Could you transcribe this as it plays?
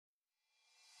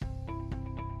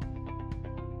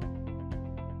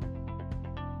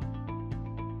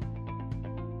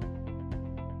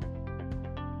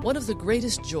One of the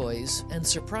greatest joys and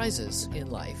surprises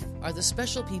in life are the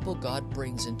special people God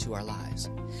brings into our lives.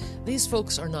 These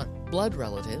folks are not blood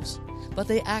relatives, but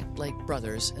they act like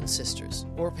brothers and sisters,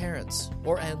 or parents,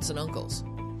 or aunts and uncles.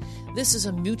 This is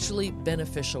a mutually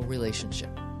beneficial relationship.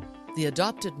 The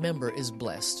adopted member is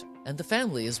blessed, and the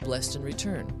family is blessed in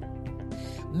return.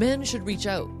 Men should reach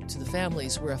out to the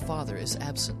families where a father is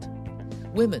absent.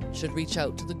 Women should reach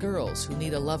out to the girls who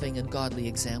need a loving and godly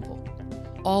example.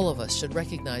 All of us should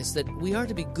recognize that we are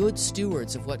to be good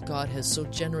stewards of what God has so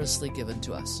generously given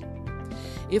to us.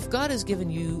 If God has given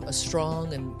you a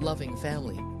strong and loving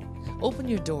family, open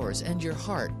your doors and your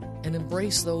heart and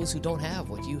embrace those who don't have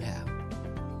what you have.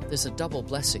 There's a double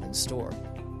blessing in store.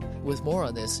 With more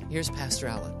on this, here's Pastor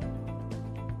Allen.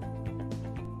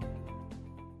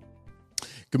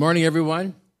 Good morning,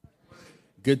 everyone.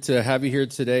 Good to have you here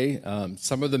today.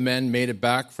 Some of the men made it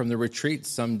back from the retreat,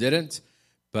 some didn't,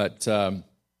 but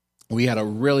we had a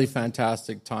really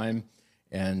fantastic time,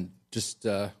 and just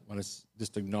want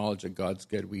to acknowledge that God's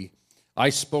good. I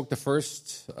spoke the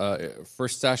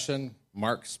first session,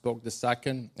 Mark spoke the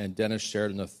second, and Dennis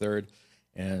shared in the third,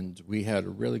 and we had a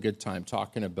really good time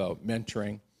talking about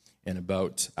mentoring and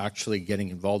about actually getting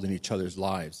involved in each other's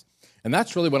lives. And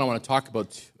that's really what I want to talk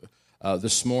about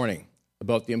this morning,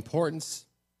 about the importance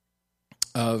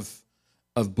of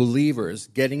believers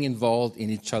getting involved in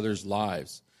each other's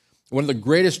lives. One of the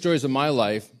greatest joys of my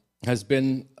life has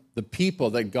been the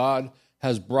people that God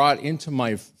has brought into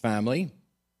my family.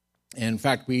 In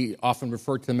fact, we often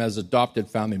refer to them as adopted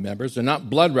family members. They're not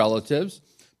blood relatives,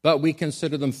 but we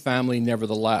consider them family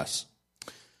nevertheless.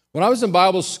 When I was in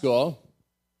Bible school,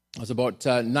 I was about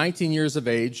 19 years of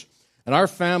age, and our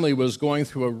family was going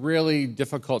through a really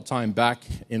difficult time back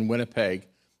in Winnipeg.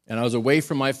 And I was away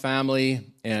from my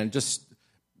family and just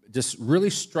really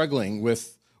struggling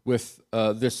with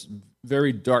this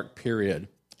very dark period.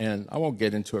 And I won't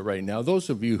get into it right now. Those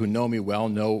of you who know me well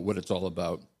know what it's all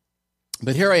about.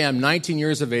 But here I am, 19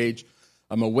 years of age.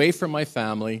 I'm away from my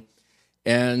family.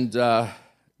 And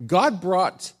God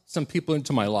brought some people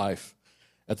into my life.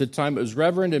 At the time, it was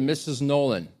Reverend and Mrs.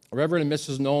 Nolan. Reverend and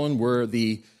Mrs. Nolan were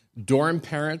the dorm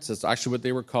parents. That's actually what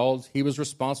they were called. He was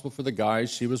responsible for the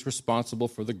guys. She was responsible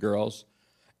for the girls.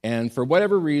 And for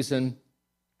whatever reason,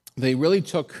 they really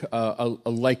took a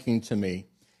liking to me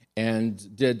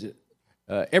and did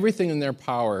everything in their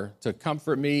power to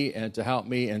comfort me and to help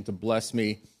me and to bless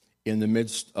me in the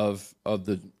midst of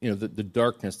the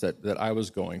darkness that I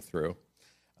was going through.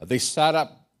 They sat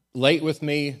up late with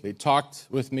me. They talked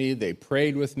with me. They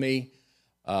prayed with me.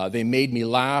 They made me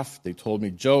laugh. They told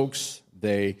me jokes.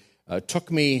 They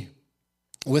took me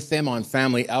with them on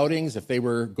family outings. If they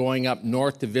were going up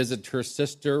north to visit her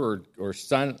sister or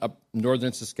son up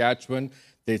northern Saskatchewan,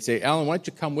 they'd say, "Alan, why don't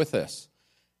you come with us?"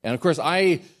 And, of course,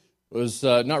 I was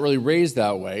not really raised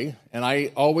that way, and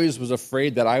I always was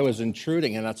afraid that I was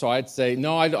intruding, and so I'd say,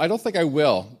 "No, I don't think I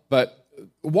will." But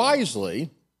wisely,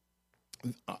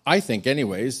 I think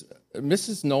anyways,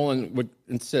 Mrs. Nolan would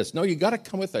insist, "No, you got to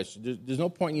come with us. There's no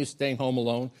point in you staying home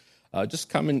alone. Just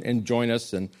come and join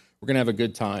us, and we're going to have a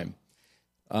good time."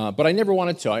 But I never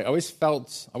wanted to. I always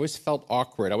felt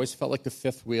awkward. I always felt like the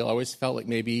fifth wheel. I always felt like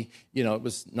maybe, it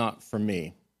was not for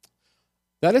me.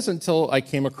 That is until I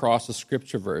came across a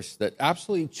scripture verse that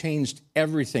absolutely changed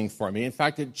everything for me. In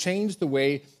fact, it changed the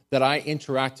way that I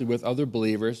interacted with other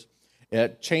believers.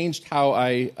 It changed how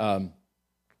I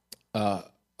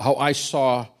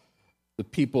saw the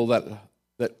people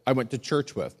that I went to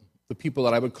church with, the people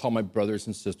that I would call my brothers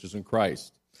and sisters in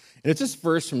Christ. And it's this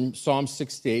verse from Psalm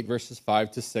 68, verses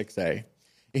 5 to 6a.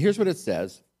 And here's what it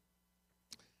says.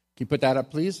 Can you put that up,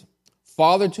 please?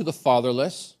 "Father to the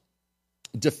fatherless,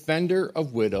 defender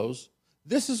of widows,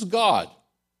 this is God,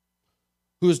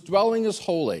 whose dwelling is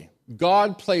holy.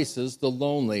 God places the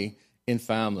lonely in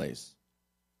families."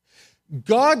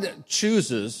 God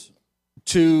chooses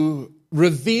to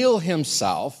reveal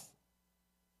himself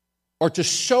or to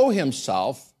show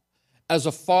himself as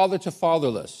a father to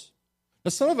fatherless. Now,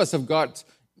 some of us have got,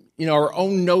 our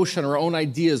own notion, our own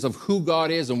ideas of who God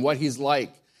is and what he's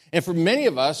like. And for many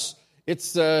of us,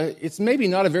 it's maybe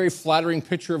not a very flattering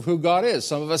picture of who God is.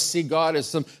 Some of us see God as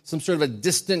some sort of a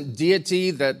distant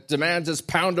deity that demands his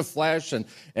pound of flesh,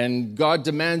 and God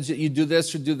demands that you do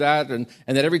this or do that, and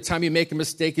that every time you make a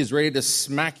mistake, he's ready to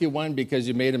smack you one because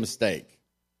you made a mistake.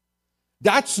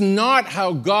 That's not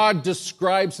how God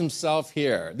describes himself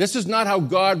here. This is not how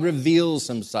God reveals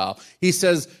himself. He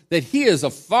says that he is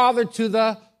a father to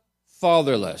the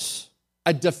fatherless,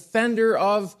 a defender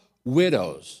of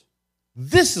widows.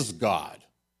 This is God,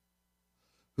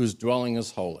 whose dwelling is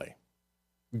holy.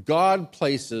 God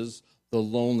places the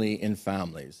lonely in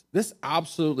families. This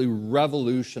absolutely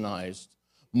revolutionized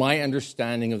my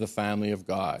understanding of the family of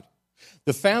God.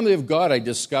 The family of God, I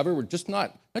discovered, were just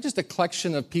not just a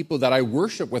collection of people that I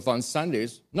worship with on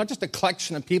Sundays, not just a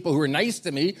collection of people who were nice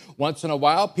to me once in a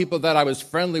while, people that I was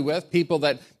friendly with, people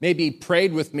that maybe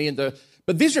prayed with me,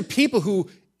 but these are people who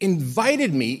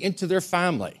invited me into their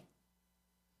family.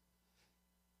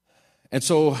 And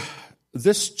so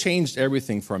this changed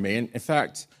everything for me. And in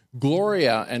fact,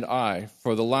 Gloria and I,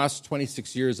 for the last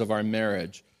 26 years of our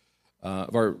marriage,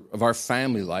 of our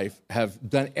family life, have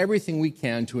done everything we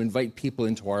can to invite people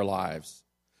into our lives,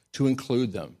 to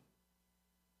include them.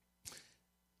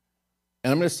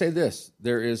 And I'm going to say this,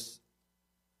 there is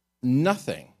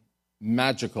nothing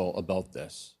magical about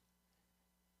this.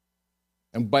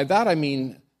 And by that I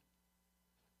mean,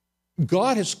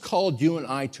 God has called you and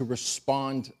I to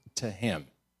respond to him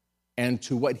and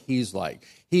to what he's like.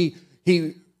 He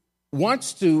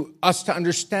wants us to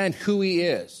understand who he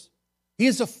is. He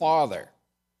is a father.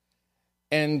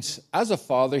 And as a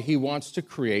father, he wants to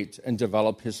create and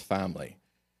develop his family.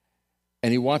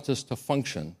 And he wants us to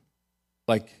function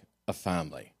like a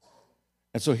family.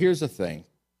 And so here's the thing.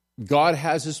 God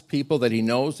has his people that he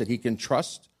knows that he can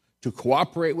trust to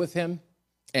cooperate with him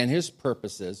and his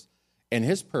purposes. And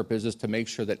his purpose is to make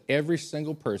sure that every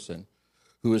single person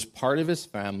who is part of his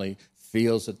family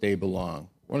feels that they belong.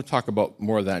 I want to talk about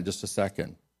more of that in just a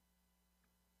second.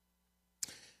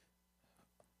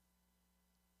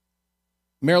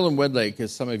 Marilyn Wedlake,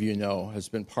 as some of you know, has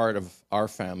been part of our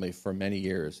family for many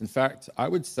years. In fact, I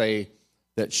would say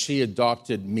that she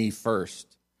adopted me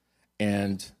first,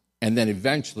 and then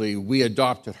eventually we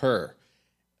adopted her,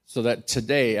 so that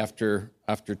today, after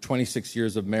 26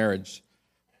 years of marriage,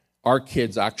 our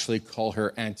kids actually call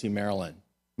her Auntie Marilyn.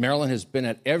 Marilyn has been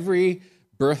at every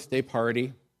birthday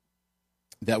party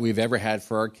that we've ever had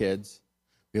for our kids.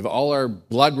 We have all our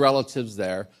blood relatives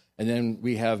there. And then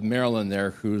we have Marilyn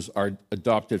there, who's our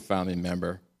adopted family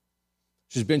member.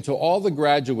 She's been to all the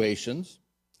graduations.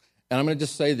 And I'm going to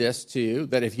just say this to you,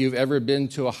 that if you've ever been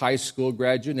to a high school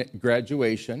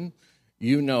graduation,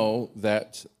 you know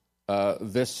that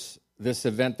this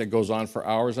event that goes on for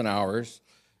hours and hours,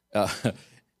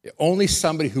 only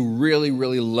somebody who really,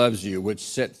 really loves you would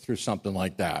sit through something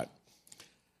like that.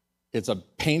 It's a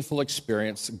painful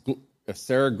experience. If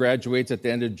Sarah graduates at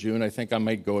the end of June, I think I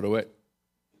might go to it.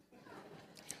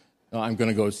 No, I'm going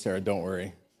to go, Sarah, don't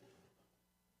worry.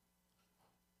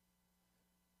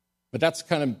 But that's the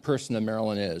kind of person that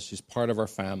Marilyn is. She's part of our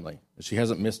family. She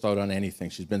hasn't missed out on anything.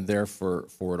 She's been there for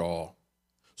it all.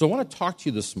 So I want to talk to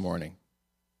you this morning.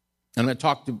 And I'm going to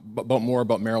talk more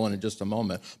about Marilyn in just a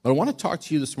moment. But I want to talk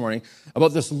to you this morning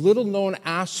about this little-known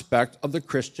aspect of the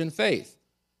Christian faith.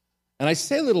 And I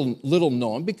say little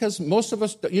known because most of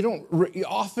us, you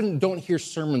often don't hear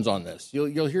sermons on this.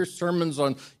 You'll hear sermons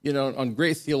on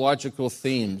great theological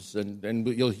themes, and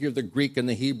you'll hear the Greek and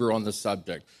the Hebrew on the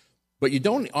subject. But you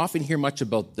don't often hear much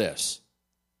about this.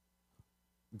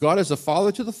 God is a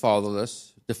father to the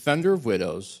fatherless, defender of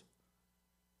widows,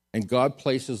 and God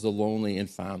places the lonely in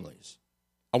families.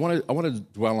 I want to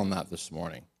dwell on that this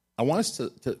morning. I want us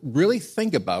to really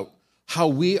think about how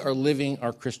we are living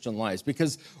our Christian lives.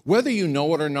 Because whether you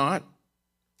know it or not,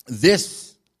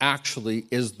 this actually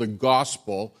is the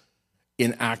gospel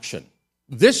in action.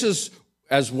 This is,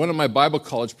 as one of my Bible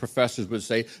college professors would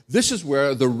say, this is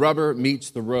where the rubber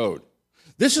meets the road.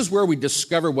 This is where we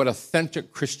discover what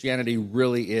authentic Christianity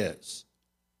really is.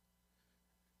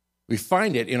 We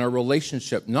find it in our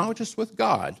relationship, not just with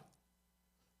God,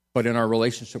 but in our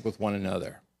relationship with one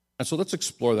another. And so let's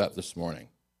explore that this morning.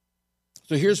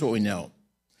 So here's what we know.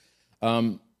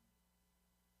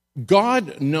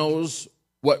 God knows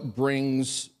what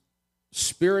brings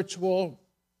spiritual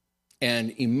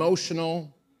and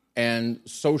emotional and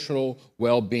social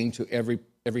well-being to every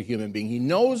human being. He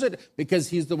knows it because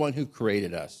he's the one who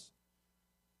created us.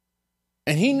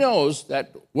 And he knows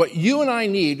that what you and I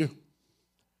need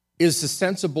is a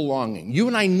sense of belonging. You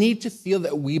and I need to feel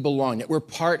that we belong, that we're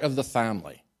part of the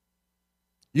family.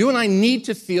 You and I need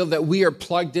to feel that we are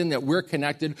plugged in, that we're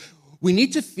connected. We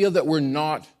need to feel that we're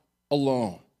not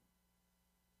alone.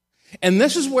 And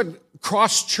this is what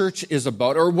Cross Church is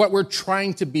about, or what we're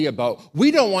trying to be about.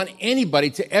 We don't want anybody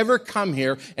to ever come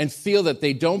here and feel that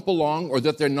they don't belong, or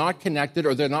that they're not connected,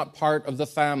 or they're not part of the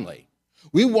family.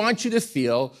 We want you to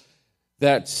feel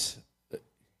that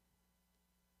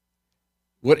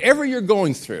whatever you're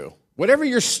going through, whatever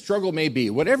your struggle may be,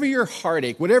 whatever your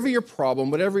heartache, whatever your problem,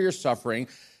 whatever your suffering,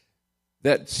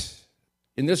 that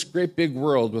in this great big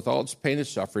world with all its pain and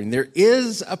suffering, there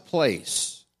is a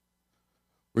place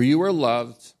where you are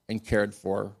loved and cared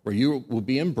for, where you will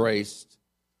be embraced,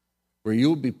 where you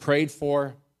will be prayed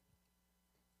for,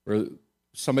 where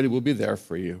somebody will be there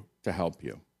for you to help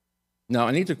you. Now,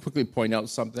 I need to quickly point out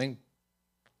something.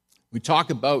 We talk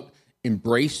about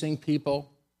embracing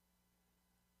people,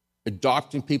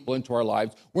 adopting people into our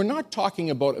lives. We're not talking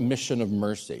about a mission of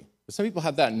mercy. Some people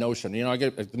have that notion. I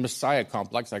get the Messiah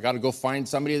complex. I got to go find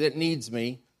somebody that needs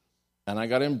me, and I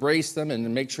got to embrace them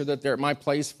and make sure that they're at my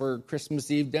place for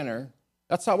Christmas Eve dinner.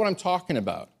 That's not what I'm talking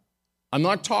about. I'm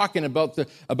not talking about this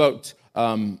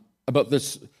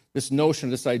notion,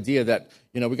 this idea that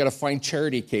we got to find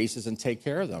charity cases and take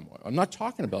care of them. I'm not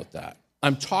talking about that.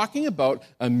 I'm talking about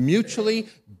a mutually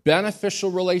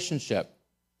beneficial relationship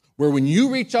where when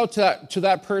you reach out to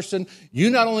that person, you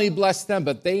not only bless them,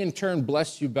 but they in turn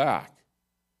bless you back.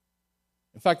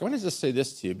 In fact, I want to just say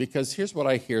this to you, because here's what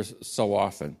I hear so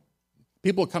often.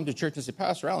 People come to church and say,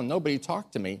 Pastor Allen, nobody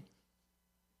talked to me.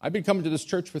 I've been coming to this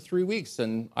church for 3 weeks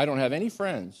and I don't have any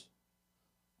friends.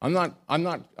 I'm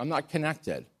not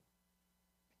connected.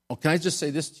 Well, can I just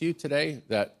say this to you today?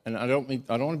 And I don't want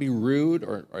to be rude,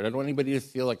 or I don't want anybody to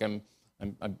feel like I'm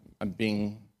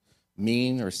being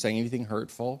mean or saying anything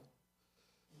hurtful.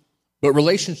 But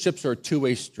relationships are a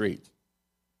two-way street.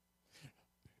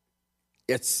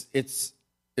 It's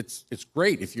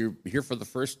great if you're here for the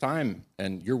first time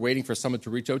and you're waiting for someone to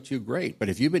reach out to you, great. But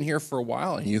if you've been here for a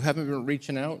while and you haven't been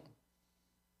reaching out,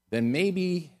 then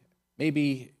maybe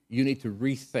you need to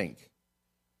rethink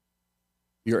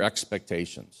your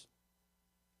expectations.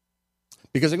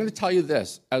 Because I'm going to tell you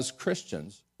this, as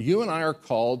Christians, you and I are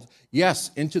called, yes,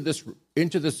 into this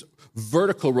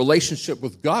vertical relationship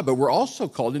with God, but we're also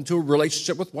called into a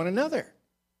relationship with one another.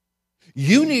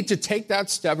 You need to take that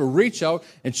step and reach out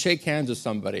and shake hands with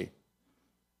somebody.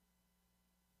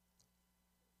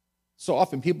 So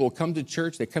often people will come to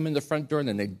church, they come in the front door, and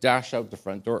then they dash out the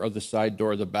front door or the side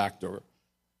door or the back door.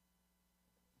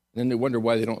 And then they wonder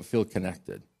why they don't feel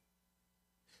connected.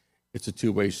 It's a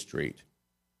two-way street.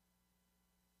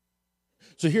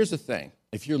 So here's the thing.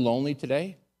 If you're lonely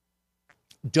today,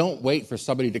 don't wait for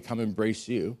somebody to come embrace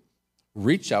you.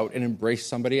 Reach out and embrace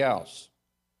somebody else.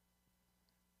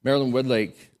 Marilyn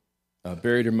Woodlake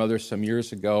buried her mother some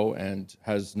years ago and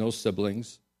has no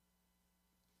siblings.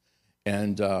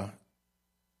 And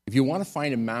if you want to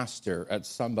find a master at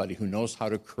somebody who knows how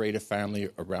to create a family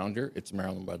around her, it's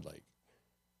Marilyn Woodlake.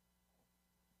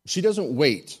 She doesn't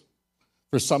wait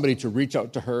for somebody to reach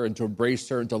out to her and to embrace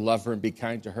her and to love her and be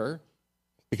kind to her,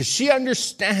 because she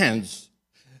understands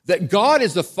that God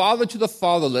is the father to the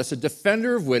fatherless, a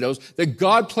defender of widows, that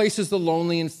God places the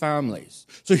lonely in families.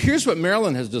 So here's what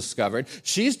Marilyn has discovered.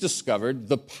 She's discovered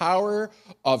the power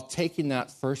of taking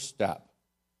that first step,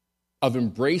 of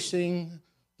embracing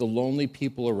the lonely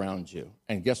people around you.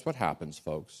 And guess what happens,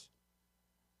 folks?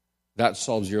 That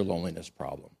solves your loneliness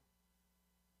problem.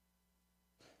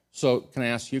 So can I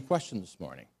ask you a question this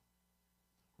morning?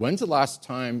 When's the last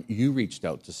time you reached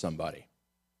out to somebody?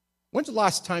 When's the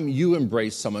last time you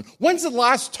embraced someone? When's the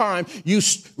last time you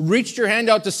reached your hand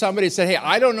out to somebody and said, hey,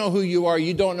 I don't know who you are,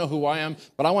 you don't know who I am,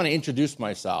 but I want to introduce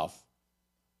myself.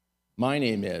 My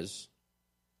name is,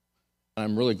 and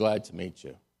I'm really glad to meet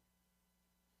you.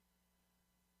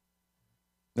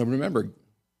 Now remember,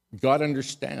 God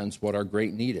understands what our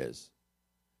great need is.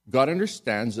 God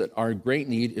understands that our great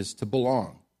need is to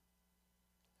belong.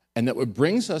 And that what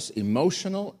brings us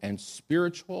emotional and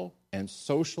spiritual and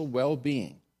social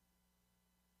well-being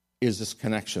is this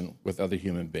connection with other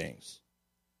human beings.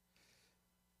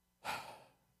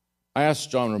 I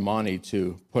asked John Romani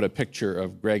to put a picture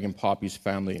of Greg and Poppy's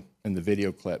family in the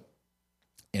video clip.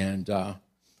 And can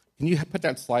you put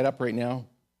that slide up right now?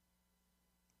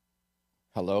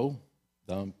 Hello?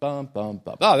 Bum, bum, bum,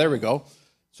 bum. Oh, there we go.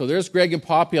 So there's Greg and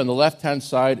Poppy on the left-hand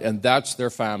side, and that's their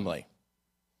family.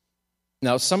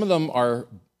 Now, some of them are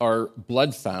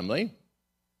blood family,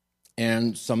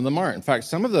 and some of them aren't. In fact,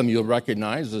 some of them you'll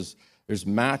recognize as there's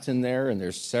Matt in there, and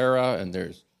there's Sarah, and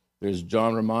there's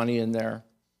John Romani in there.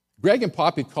 Greg and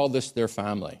Poppy call this their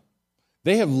family.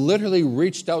 They have literally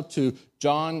reached out to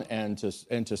John and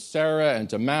to Sarah and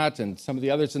to Matt and some of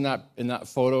the others in that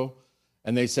photo,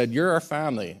 and they said, you're our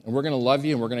family, and we're going to love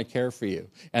you, and we're going to care for you.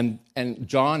 And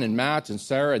John and Matt and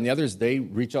Sarah and the others, they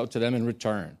reach out to them in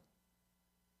return.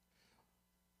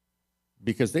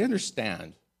 Because they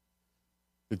understand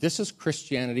that this is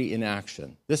Christianity in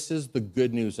action. This is the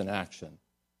good news in action.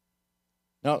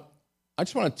 Now, I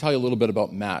just want to tell you a little bit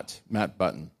about Matt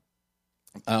Button.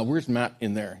 Where's Matt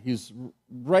in there? He's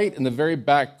right in the very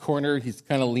back corner. He's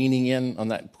kind of leaning in on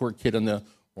that poor kid in the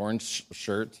orange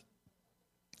shirt.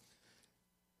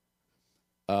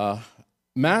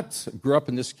 Matt grew up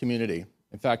in this community.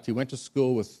 In fact, he went to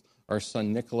school with our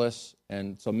son Nicholas.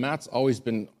 And so Matt's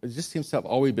it just seems to have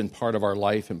always been part of our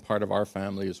life and part of our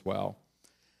family as well.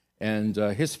 And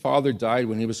his father died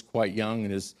when he was quite young,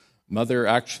 and his mother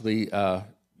actually,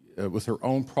 with her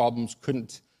own problems,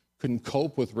 couldn't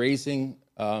cope with raising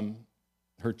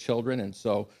her children. And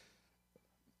so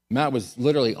Matt was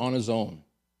literally on his own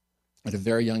at a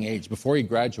very young age, before he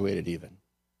graduated even.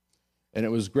 And it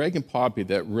was Greg and Poppy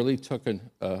that really took an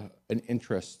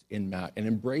interest in Matt and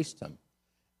embraced him,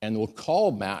 and will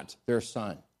call Matt their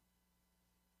son.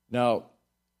 Now,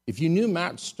 if you knew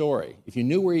Matt's story, if you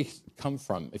knew where he's come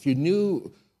from, if you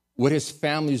knew what his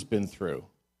family's been through,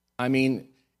 I mean,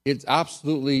 it's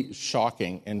absolutely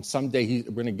shocking, and someday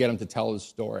we're going to get him to tell his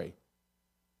story.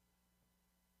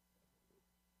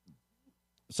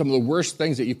 Some of the worst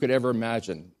things that you could ever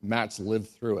imagine, Matt's lived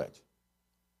through it.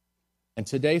 And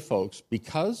today, folks,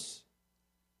 because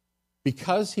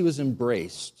he was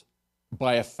embraced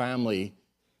by a family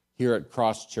here at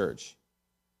Cross Church,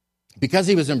 because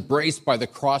he was embraced by the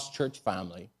Cross Church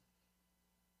family,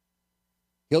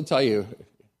 he'll tell you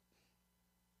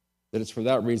that it's for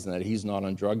that reason that he's not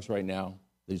on drugs right now,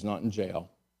 that he's not in jail.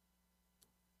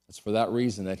 It's for that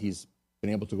reason that he's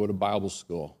been able to go to Bible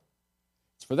school.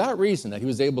 It's for that reason that he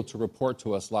was able to report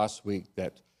to us last week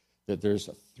that there's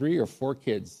 3 or 4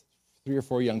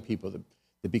 young people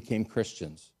that became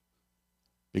Christians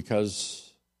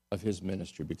because of his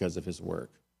ministry, because of his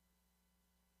work.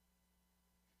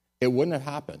 It wouldn't have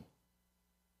happened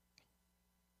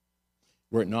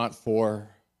were it not for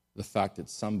the fact that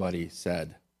somebody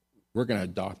said, we're going to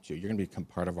adopt you. You're going to become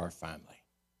part of our family.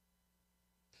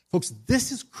 Folks,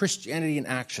 this is Christianity in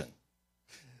action.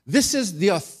 This is the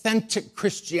authentic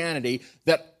Christianity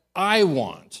that I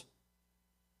want.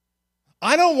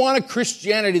 I don't want a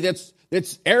Christianity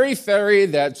that's airy-fairy,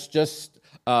 that's just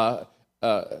a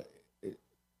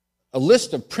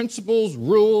list of principles,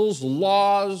 rules,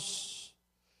 laws,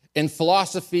 and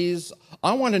philosophies.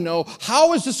 I want to know,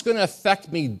 how is this going to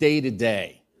affect me day to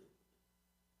day?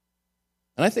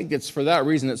 And I think it's for that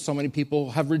reason that so many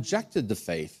people have rejected the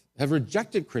faith, have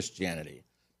rejected Christianity,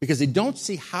 because they don't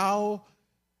see how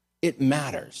it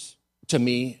matters to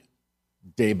me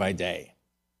day by day.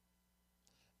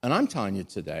 And I'm telling you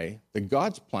today that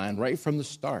God's plan right from the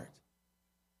start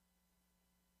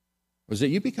was that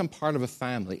you become part of a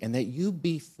family and that you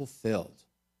be fulfilled.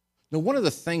 Now, one of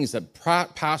the things that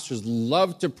pastors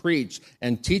love to preach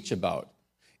and teach about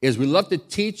is we love to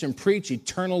teach and preach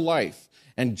eternal life.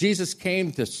 And Jesus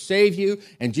came to save you,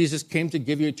 and Jesus came to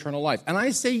give you eternal life. And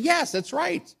I say, yes, that's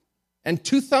right. And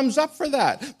 2 thumbs up for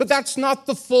that. But that's not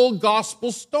the full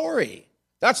gospel story.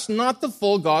 That's not the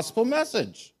full gospel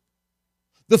message.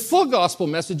 The full gospel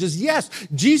message is, yes,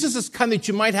 Jesus has come that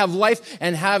you might have life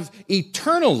and have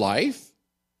eternal life,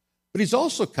 but he's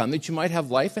also come that you might have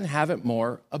life and have it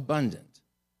more abundant.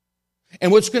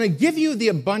 And what's going to give you the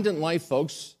abundant life,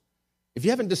 folks, if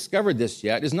you haven't discovered this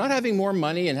yet, is not having more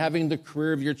money and having the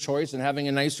career of your choice and having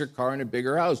a nicer car and a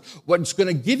bigger house. What's going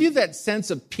to give you that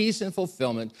sense of peace and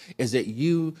fulfillment is that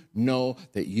you know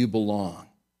that you belong,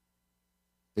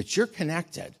 that you're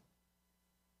connected,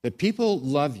 that people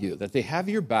love you, that they have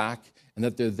your back, and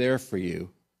that they're there for you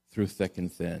through thick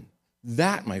and thin.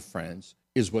 That, my friends,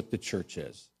 is what the church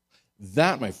is.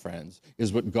 That, my friends,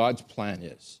 is what God's plan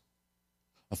is.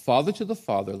 A father to the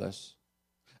fatherless,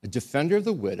 a defender of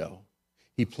the widow.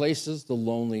 He places the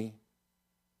lonely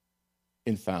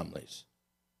in families.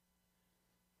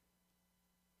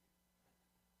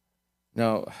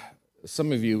 Now,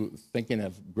 some of you thinking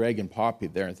of Greg and Poppy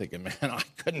there and thinking, man, I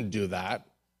couldn't do that.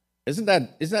 Isn't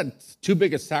that too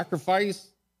big a sacrifice?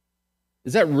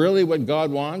 Is that really what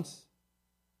God wants?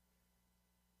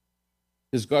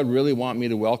 Does God really want me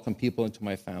to welcome people into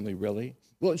my family, really?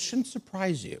 Well, it shouldn't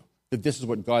surprise you that this is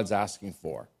what God's asking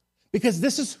for, because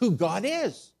this is who God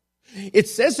is. It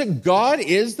says that God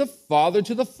is the father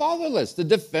to the fatherless, the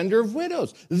defender of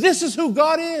widows. This is who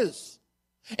God is.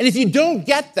 And if you don't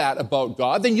get that about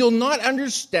God, then you'll not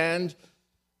understand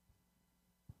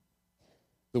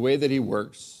the way that he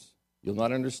works. You'll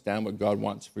not understand what God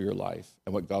wants for your life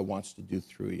and what God wants to do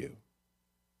through you.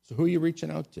 So who are you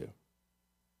reaching out to?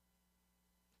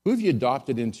 Who have you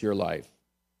adopted into your life?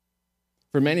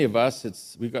 For many of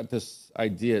us, we've got this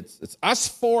idea, it's us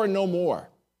four, no more.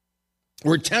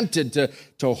 We're tempted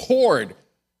to hoard.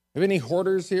 Have any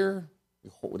hoarders here?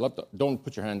 Don't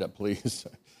put your hand up, please.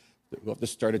 We'll have to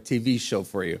start a TV show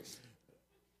for you.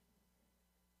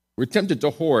 We're tempted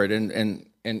to hoard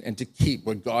and to keep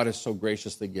what God has so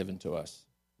graciously given to us.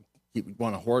 We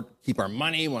want to hoard, keep our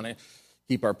money, we want to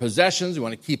keep our possessions, we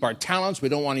want to keep our talents. We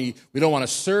don't want to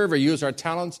serve or use our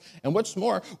talents. And what's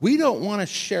more, we don't want to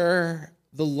share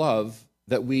the love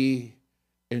that we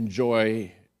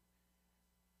enjoy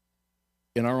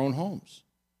in our own homes.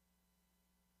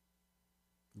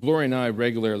 Gloria and I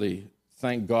regularly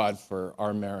thank God for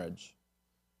our marriage.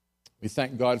 We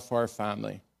thank God for our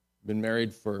family. We've been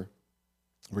married for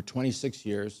over 26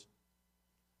 years.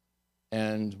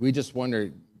 And we just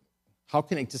wonder, how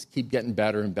can it just keep getting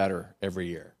better and better every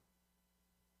year?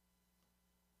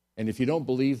 And if you don't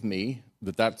believe me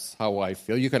that that's how I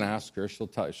feel, you can ask her. She'll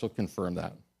confirm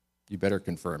that. You better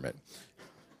confirm it.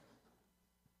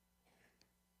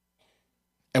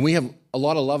 And we have a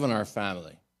lot of love in our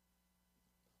family.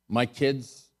 My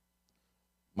kids,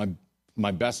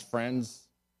 my best friends,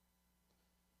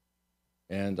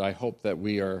 and I hope that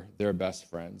we are their best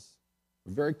friends.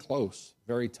 We're very close,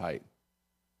 very tight.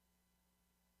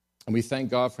 And we thank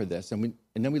God for this. And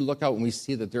then we look out and we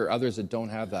see that there are others that don't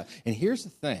have that. And here's the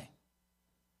thing.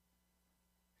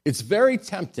 It's very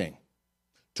tempting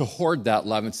to hoard that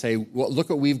love and say, well, look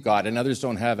what we've got, and others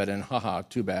don't have it, and haha,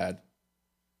 too bad.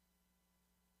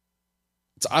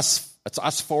 It's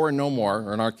us four and no more,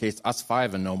 or in our case, us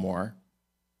five and no more.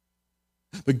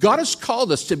 But God has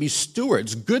called us to be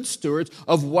stewards, good stewards,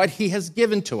 of what he has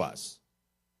given to us.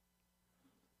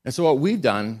 And so what we've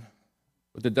done,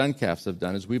 what the Duncalfs have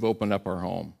done, is we've opened up our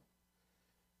home.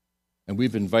 And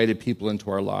we've invited people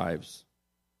into our lives.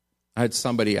 I had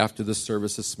somebody after the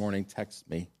service this morning text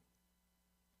me.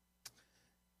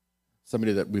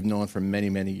 Somebody that we've known for many,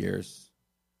 many years.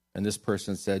 And this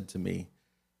person said to me,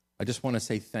 I just want to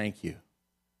say thank you,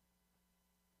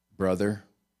 brother,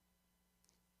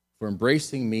 for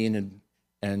embracing me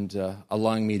and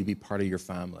allowing me to be part of your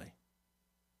family.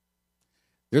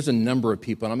 There's a number of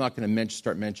people, and I'm not going to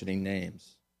start mentioning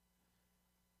names,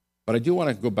 but I do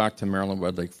want to go back to Marilyn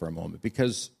Wedlake for a moment,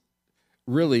 because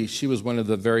really she was one of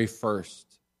the very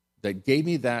first that gave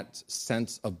me that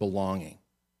sense of belonging.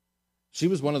 She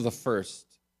was one of the first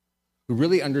who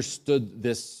really understood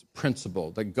this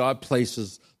principle that God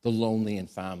places the lonely in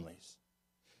families.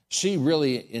 She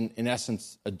really, in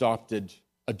essence, adopted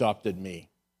me.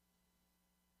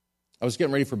 I was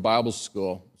getting ready for Bible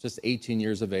school, just 18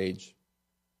 years of age,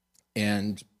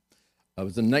 and it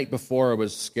was the night before I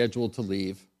was scheduled to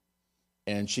leave,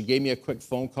 and she gave me a quick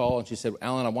phone call, and she said,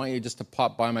 Alan, I want you just to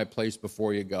pop by my place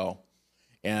before you go.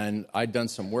 And I'd done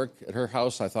some work at her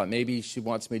house. I thought maybe she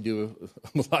wants me to do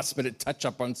a last-minute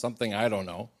touch-up on something. I don't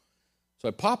know. So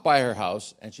I popped by her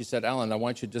house, and she said, Alan, I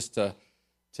want you just to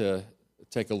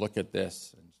take a look at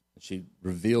this. And she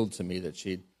revealed to me that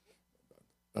she'd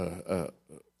a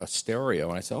stereo.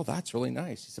 And I said, oh, that's really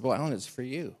nice. She said, well, Alan, it's for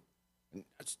you. And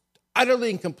I was utterly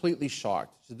and completely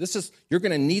shocked. She said, you're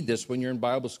going to need this when you're in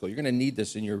Bible school. You're going to need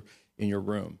this in your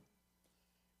room.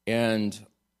 And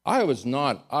I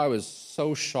was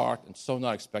so shocked and so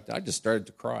not expecting. I just started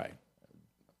to cry,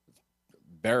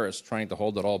 embarrassed, trying to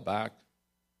hold it all back.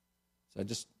 So I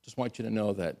just want you to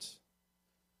know that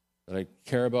I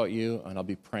care about you, and I'll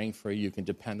be praying for you. You can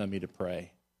depend on me to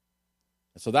pray.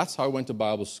 And so that's how I went to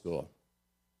Bible school.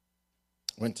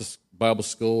 Went to Bible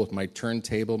school with my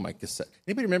turntable, my cassette.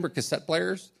 Anybody remember cassette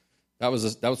players? That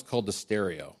was called the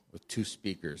stereo with two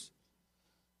speakers.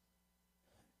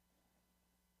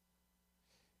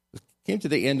 Came to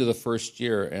the end of the first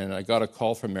year, and I got a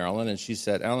call from Marilyn, and she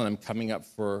said, Alan, I'm coming up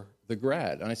for the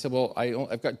grad. And I said, well,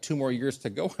 I've got 2 more years to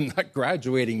go. I'm not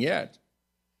graduating yet.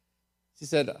 She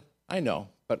said, I know,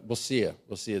 but we'll see you.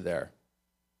 We'll see you there.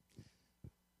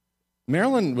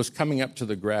 Marilyn was coming up to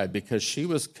the grad because she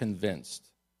was convinced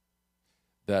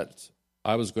that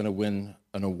I was going to win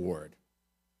an award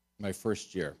my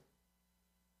first year.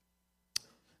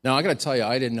 Now, I got to tell you,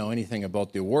 I didn't know anything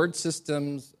about the award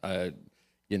systems,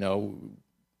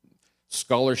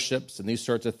 scholarships and these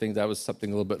sorts of things. That was something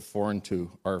a little bit foreign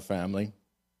to our family.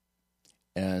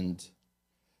 And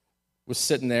was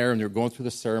sitting there, and they were going through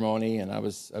the ceremony, and I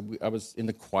was in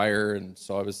the choir, and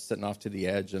so I was sitting off to the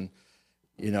edge. And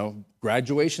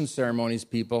graduation ceremonies,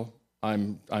 people,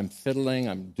 I'm fiddling,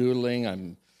 I'm doodling,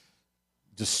 I'm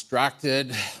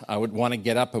distracted. I would want to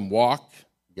get up and walk,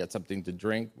 get something to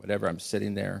drink, whatever. I'm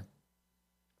sitting there.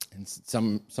 And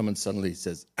someone suddenly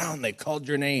says, Alan, they called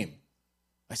your name.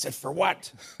 I said, for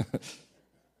what?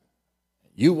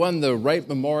 You won the Wright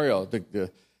Memorial,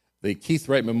 the Keith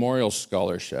Wright Memorial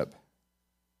Scholarship.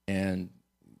 And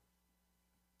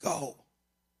go.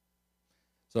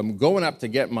 So I'm going up to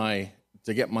get my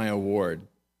award.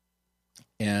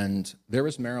 And there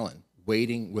was Marilyn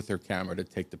waiting with her camera to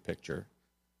take the picture.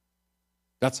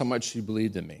 That's how much she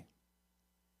believed in me.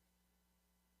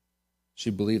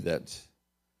 She believed that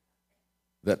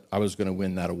I was going to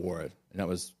win that award. And that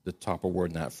was the top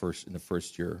award in the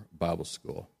first year Bible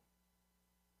school.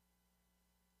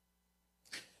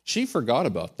 She forgot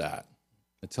about that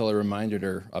until I reminded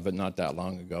her of it not that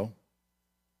long ago.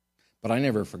 But I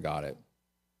never forgot it.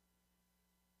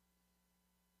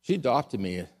 She adopted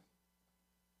me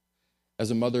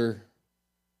as a mother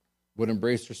would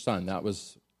embrace her son. That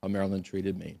was how Marilyn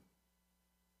treated me.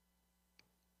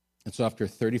 And so after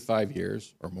 35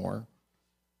 years or more,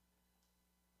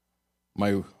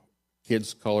 my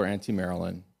kids call her Auntie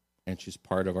Marilyn, and she's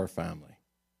part of our family.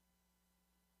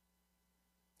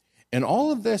 And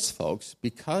all of this, folks,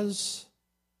 because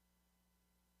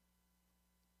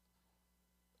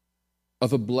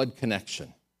of a blood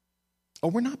connection. Oh,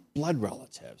 we're not blood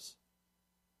relatives,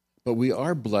 but we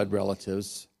are blood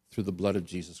relatives through the blood of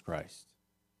Jesus Christ.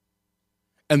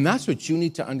 And that's what you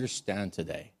need to understand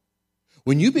today.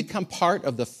 When you become part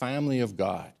of the family of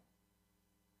God,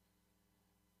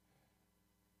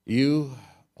 you,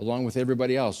 along with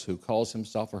everybody else who calls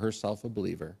himself or herself a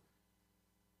believer,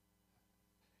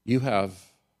 you have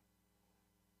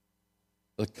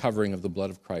the covering of the blood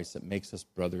of Christ that makes us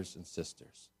brothers and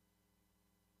sisters.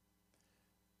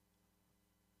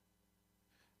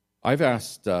 I've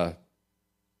asked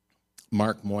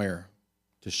Mark Moyer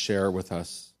to share with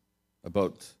us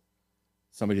about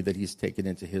somebody that he's taken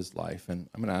into his life. And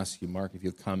I'm going to ask you, Mark, if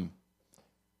you'll come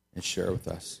and share with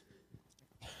us.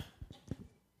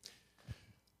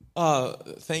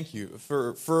 Thank you.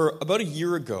 For about a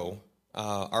year ago,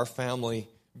 our family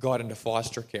got into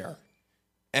foster care.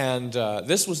 And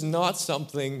this was not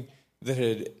something that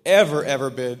had ever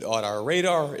been on our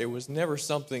radar. It was never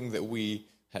something that we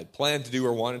had planned to do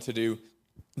or wanted to do.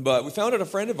 But we found out a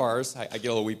friend of ours, I get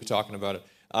a little weepy talking about it.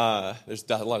 There's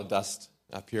a lot of dust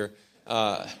up here.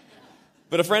 But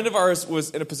a friend of ours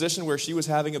was in a position where she was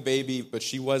having a baby, but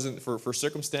she wasn't, for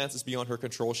circumstances beyond her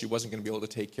control, she wasn't going to be able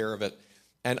to take care of it.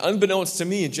 And unbeknownst to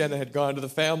me, Jenna had gone to the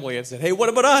family and said, "Hey, what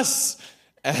about us?"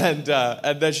 And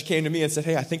then she came to me and said,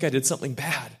 "Hey, I think I did something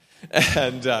bad."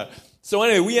 And so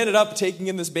anyway, we ended up taking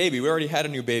in this baby. We already had a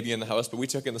new baby in the house, but we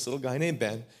took in this little guy named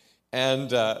Ben.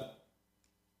 And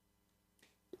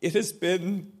it has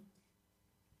been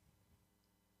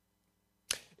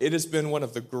one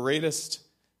of the greatest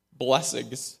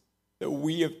blessings that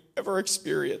we have ever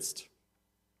experienced.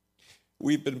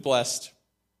 We've been blessed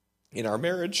in our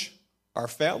marriage. Our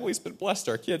family's been blessed.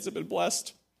 Our kids have been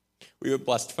blessed. We've been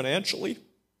blessed financially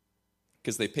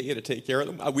because they pay you to take care of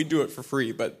them. We do it for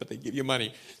free, but they give you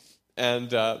money.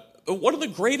 And one of the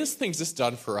greatest things it's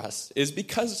done for us is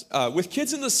because with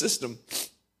kids in the system,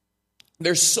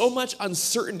 there's so much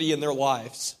uncertainty in their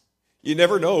lives. You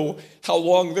never know how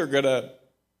long they're going to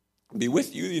be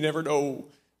with you. You never know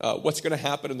what's going to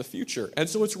happen in the future. And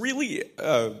so it's really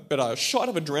been a shot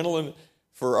of adrenaline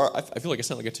for our, I feel like I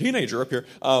sound like a teenager up here.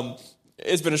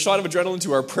 It's been a shot of adrenaline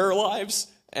to our prayer lives,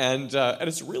 and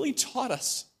it's really taught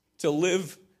us to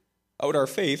live out our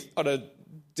faith on a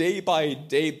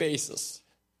day-by-day basis.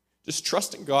 Just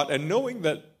trusting God and knowing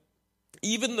that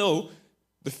even though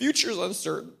the future is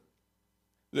uncertain,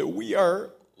 that we are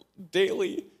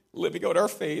daily living out our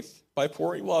faith by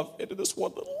pouring love into this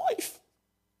one little life.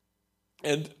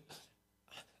 And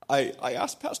I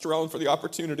asked Pastor Allen for the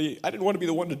opportunity. I didn't want to be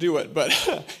the one to do it, but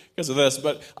because of this.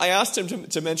 But I asked him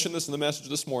to mention this in the message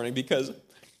this morning because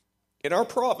in our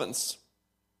province,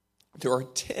 there are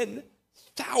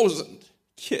 10,000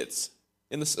 kids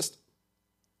in the system.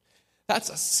 That's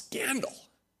a scandal.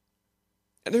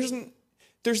 And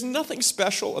there's nothing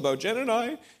special about Jen and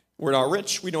I. We're not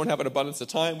rich. We don't have an abundance of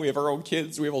time. We have our own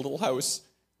kids. We have a little house.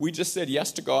 We just said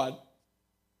yes to God.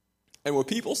 And when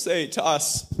people say to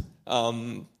us,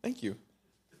 thank you.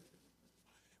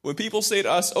 When people say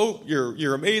to us, "Oh,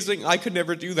 you're amazing. I could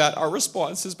never do that," our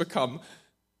response has become,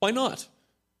 "Why not?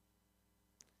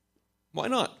 Why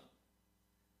not?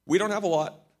 We don't have a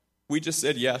lot. We just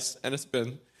said yes, and it's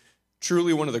been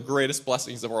truly one of the greatest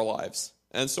blessings of our lives."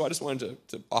 And so I just wanted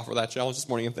to offer that challenge this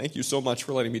morning, and thank you so much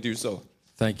for letting me do so.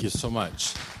 Thank you so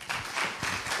much.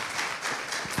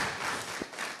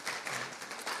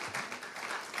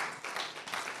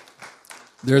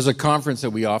 There's a conference that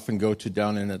we often go to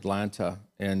down in Atlanta,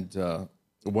 and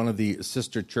one of the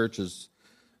sister churches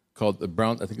called the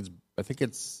Brown. I think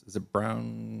it's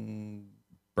Brown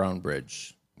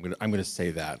Bridge. I'm going to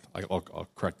say that. I'll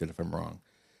correct it if I'm wrong.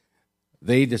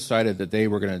 They decided that they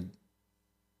were going to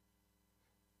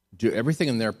do everything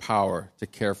in their power to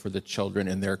care for the children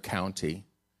in their county,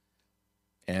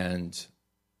 and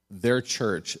their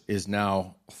church is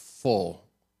now full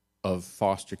of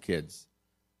foster kids.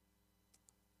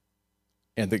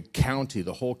 And the county,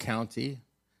 the whole county,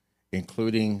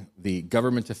 including the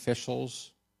government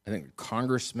officials, I think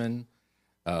congressmen,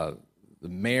 the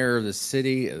mayor of the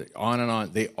city, on and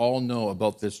on, they all know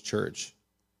about this church.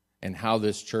 and how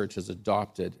this church has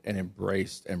adopted and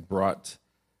embraced and brought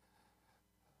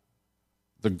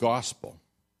the gospel,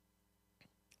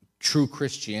 true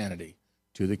Christianity,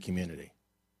 to the community.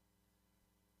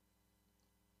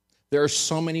 There are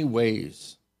so many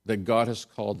ways that God has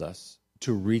called us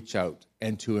to reach out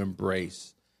and to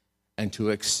embrace and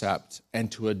to accept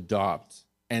and to adopt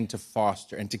and to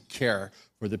foster and to care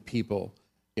for the people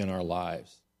in our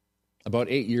lives. About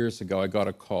 8 years ago, I got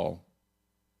a call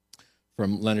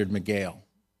from Leonard McGale,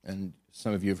 and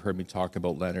some of you have heard me talk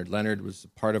about Leonard. Leonard was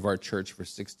part of our church for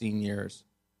 16 years,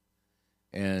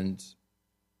 and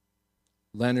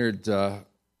Leonard,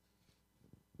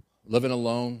 living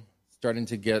alone, starting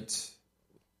to get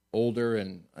older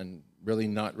and really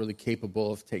not really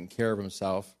capable of taking care of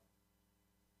himself.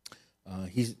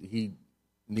 He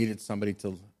needed somebody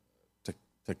to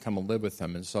come and live with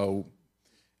him, and so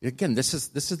again, this is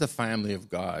the family of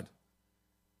God.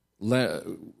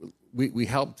 We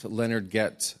helped Leonard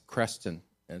get Creston,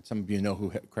 and some of you know who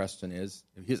Creston is.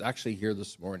 He's actually here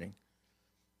this morning,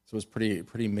 so it was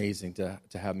pretty amazing to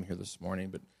have him here this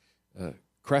morning. But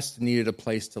Creston needed a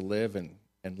place to live,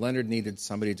 and Leonard needed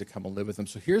somebody to come and live with him.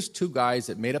 So here's two guys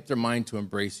that made up their mind to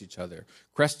embrace each other.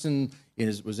 Creston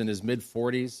was in his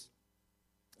mid-40s,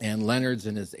 and Leonard's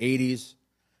in his 80s,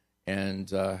 and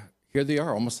here they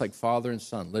are, almost like father and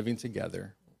son, living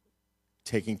together,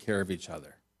 taking care of each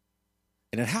other.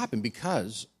 And it happened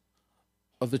because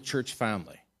of the church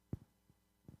family.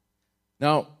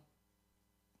 Now,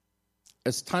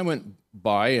 as time went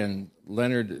by and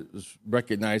Leonard was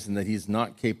recognizing that he's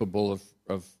not capable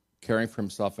of caring for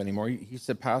himself anymore, he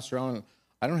said, Pastor Allen,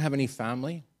 I don't have any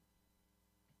family.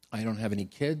 I don't have any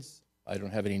kids. I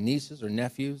don't have any nieces or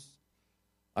nephews.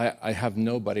 I have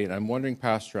nobody. And I'm wondering,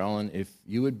 Pastor Allen, if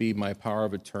you would be my power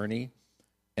of attorney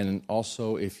and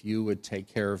also if you would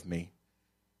take care of me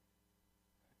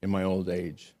in my old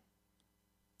age.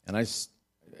 And I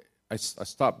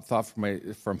stopped and thought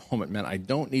for a moment, man, I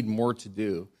don't need more to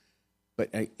do. But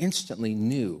I instantly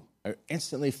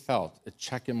felt a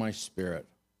check in my spirit.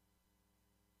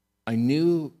 I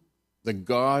knew that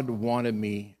God wanted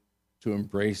me to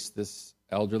embrace this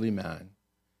elderly man,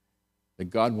 that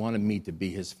God wanted me to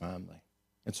be his family.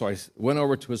 And so I went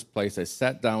over to his place, I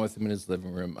sat down with him in his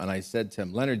living room, and I said to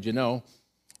him, Leonard, you know,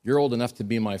 you're old enough to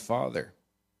be my father.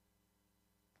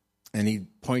 And he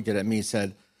pointed at me and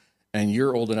said, and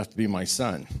you're old enough to be my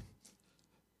son.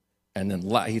 And then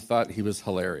he thought he was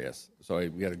hilarious. So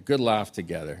we had a good laugh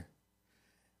together.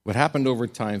 What happened over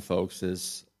time, folks,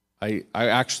 is I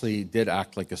actually did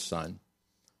act like a son.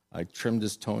 I trimmed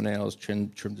his toenails,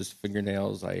 trimmed his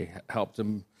fingernails. I helped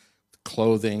him with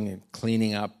clothing and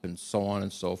cleaning up and so on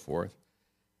and so forth.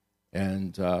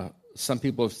 And some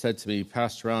people have said to me,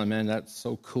 Pastor Allen, man, that's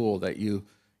so cool that you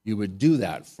would do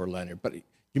that for Leonard. But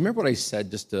you remember what I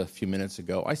said just a few minutes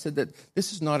ago? I said that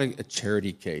this is not a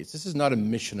charity case. This is not a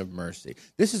mission of mercy.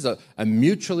 This is a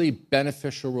mutually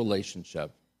beneficial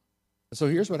relationship. So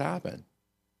here's what happened.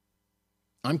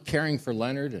 I'm caring for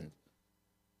Leonard, and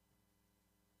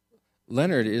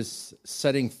Leonard is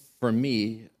setting for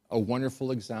me a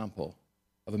wonderful example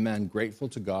of a man grateful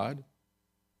to God.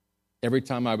 Every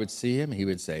time I would see him, he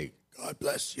would say, God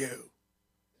bless you.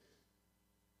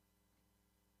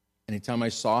 Anytime I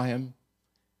saw him,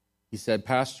 he said,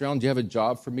 Pastor Allen, do you have a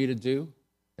job for me to do?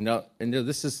 And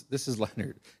this is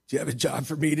Leonard. Do you have a job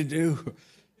for me to do?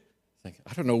 Like,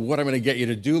 I don't know what I'm going to get you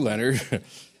to do, Leonard.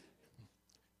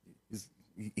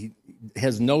 He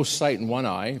has no sight in one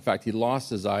eye. In fact, he lost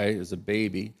his eye as a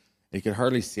baby, and he could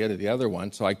hardly see out of the other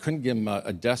one, so I couldn't give him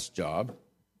a desk job.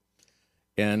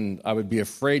 And I would be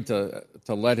afraid to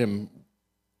let him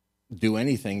do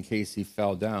anything in case he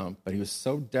fell down. But he was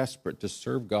so desperate to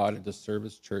serve God and to serve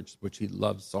his church, which he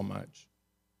loved so much.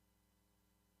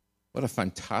 What a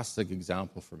fantastic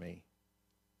example for me.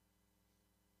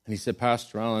 And he said,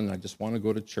 Pastor Allen, I just want to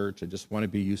go to church. I just want to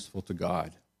be useful to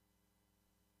God.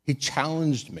 He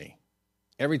challenged me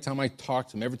every time I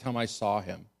talked to him, every time I saw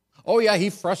him. Oh, yeah, he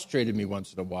frustrated me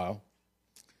once in a while.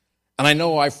 And I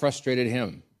know I frustrated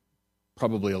him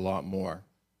probably a lot more.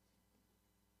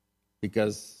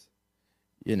 Because,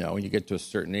 you know, when you get to a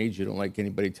certain age, you don't like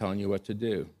anybody telling you what to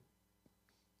do.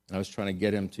 And I was trying to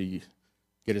get him to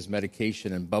get his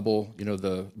medication and bubble, you know,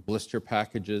 the blister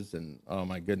packages, and oh,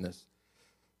 my goodness.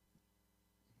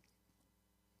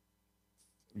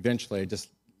 Eventually, I just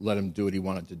let him do what he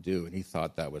wanted to do, and he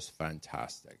thought that was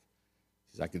fantastic.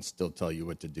 He says, I can still tell you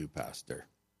what to do, Pastor.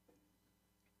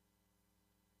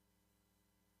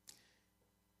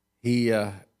 He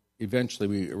eventually,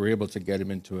 we were able to get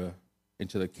him into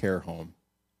the care home.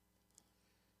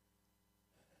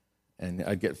 And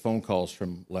I'd get phone calls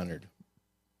from Leonard.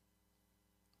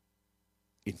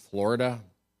 in Florida,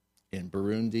 in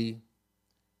Burundi,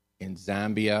 in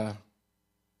Zambia,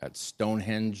 at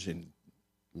Stonehenge in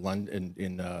London,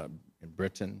 in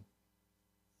Britain,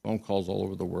 phone calls all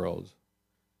over the world.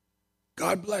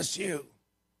 God bless you.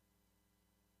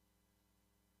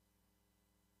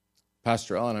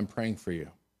 Pastor Ellen, I'm praying for you.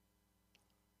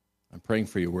 I'm praying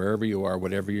for you wherever you are,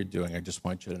 whatever you're doing. I just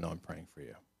want you to know I'm praying for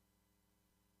you.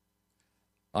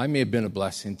 I may have been a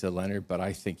blessing to Leonard, but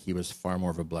I think he was far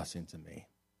more of a blessing to me.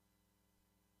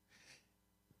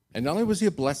 And not only was he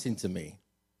a blessing to me,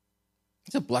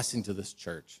 he's a blessing to this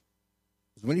church.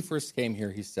 Because when he first came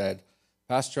here, he said,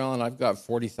 Pastor Allen, I've got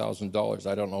 $40,000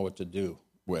 I don't know what to do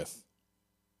with.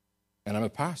 And I'm a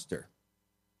pastor.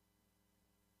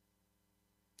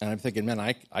 And I'm thinking, man,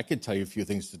 I could tell you a few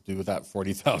things to do with that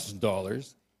 $40,000.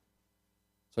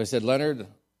 So I said, Leonard,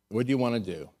 what do you want to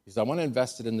do? He said, I want to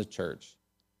invest it in the church.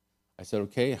 I said,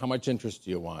 okay, how much interest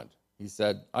do you want? He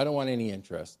said, I don't want any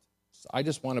interest. I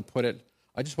just want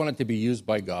it to be used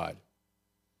by God.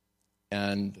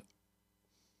 And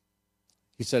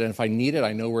he said, and if I need it,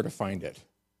 I know where to find it.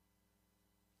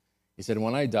 He said,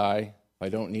 when I die, if I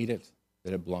don't need it,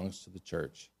 then it belongs to the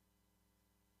church.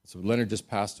 So Leonard just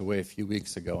passed away a few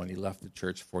weeks ago, and he left the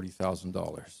church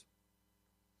 $40,000.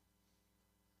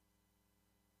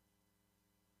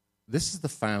 This is the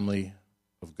family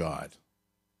of God.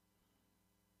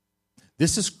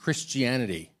 This is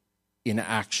Christianity in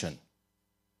action.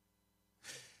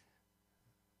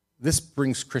 This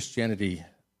brings Christianity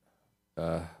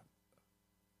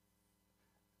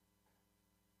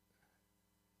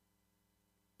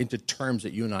into terms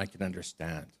that you and I can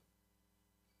understand.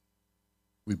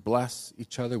 We bless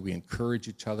each other, we encourage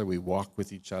each other, we walk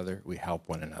with each other, we help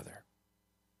one another.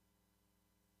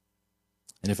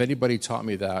 And if anybody taught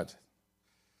me that,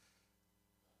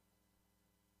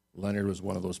 Leonard was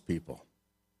one of those people.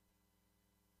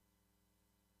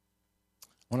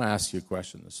 I want to ask you a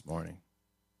question this morning.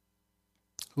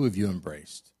 Who have you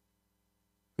embraced?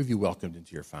 Who have you welcomed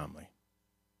into your family?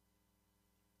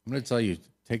 I'm going to tell you,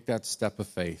 take that step of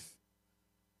faith,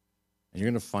 and you're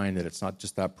going to find that it's not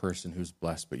just that person who's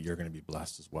blessed, but you're going to be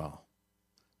blessed as well.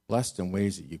 Blessed in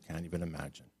ways that you can't even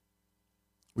imagine.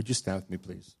 Would you stand with me,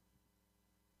 please?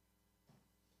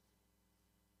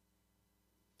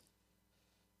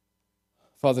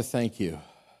 Father, thank you.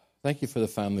 Thank you for the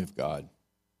family of God.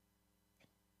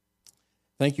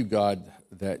 Thank you, God,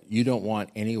 that you don't want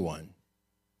anyone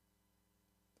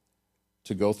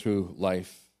to go through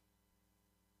life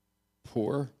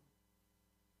poor.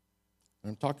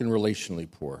 I'm talking relationally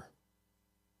poor.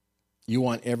 You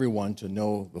want everyone to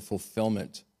know the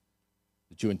fulfillment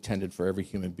that you intended for every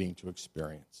human being to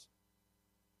experience.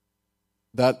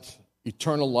 That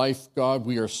eternal life, God,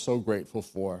 we are so grateful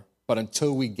for. But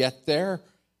until we get there,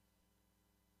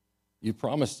 you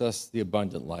promised us the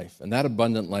abundant life. And that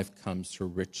abundant life comes through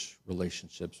rich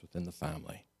relationships within the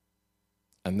family.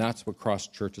 And that's what Cross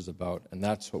Church is about. And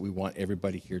that's what we want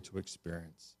everybody here to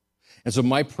experience. And so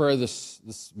my prayer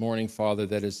this morning, Father,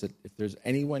 that is that if there's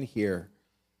anyone here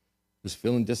who's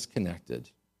feeling disconnected,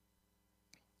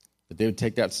 that they would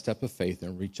take that step of faith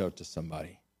and reach out to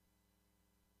somebody.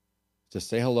 To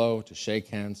say hello, to shake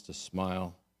hands, to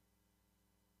smile,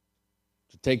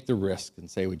 to take the risk and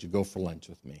say, would you go for lunch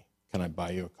with me? Can I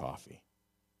buy you a coffee?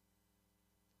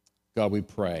 God, we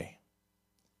pray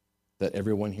that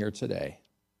everyone here today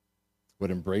would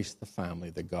embrace the family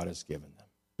that God has given them.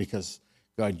 Because,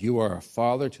 God, you are a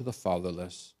father to the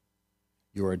fatherless.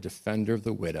 You are a defender of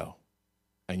the widow.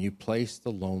 And you place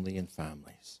the lonely in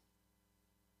families.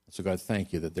 So, God,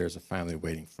 thank you that there's a family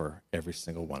waiting for every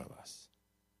single one of us.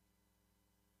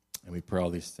 And we pray all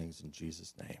these things in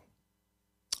Jesus' name.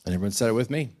 And everyone said it with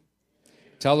me?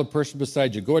 Tell the person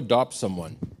beside you, go adopt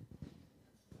someone.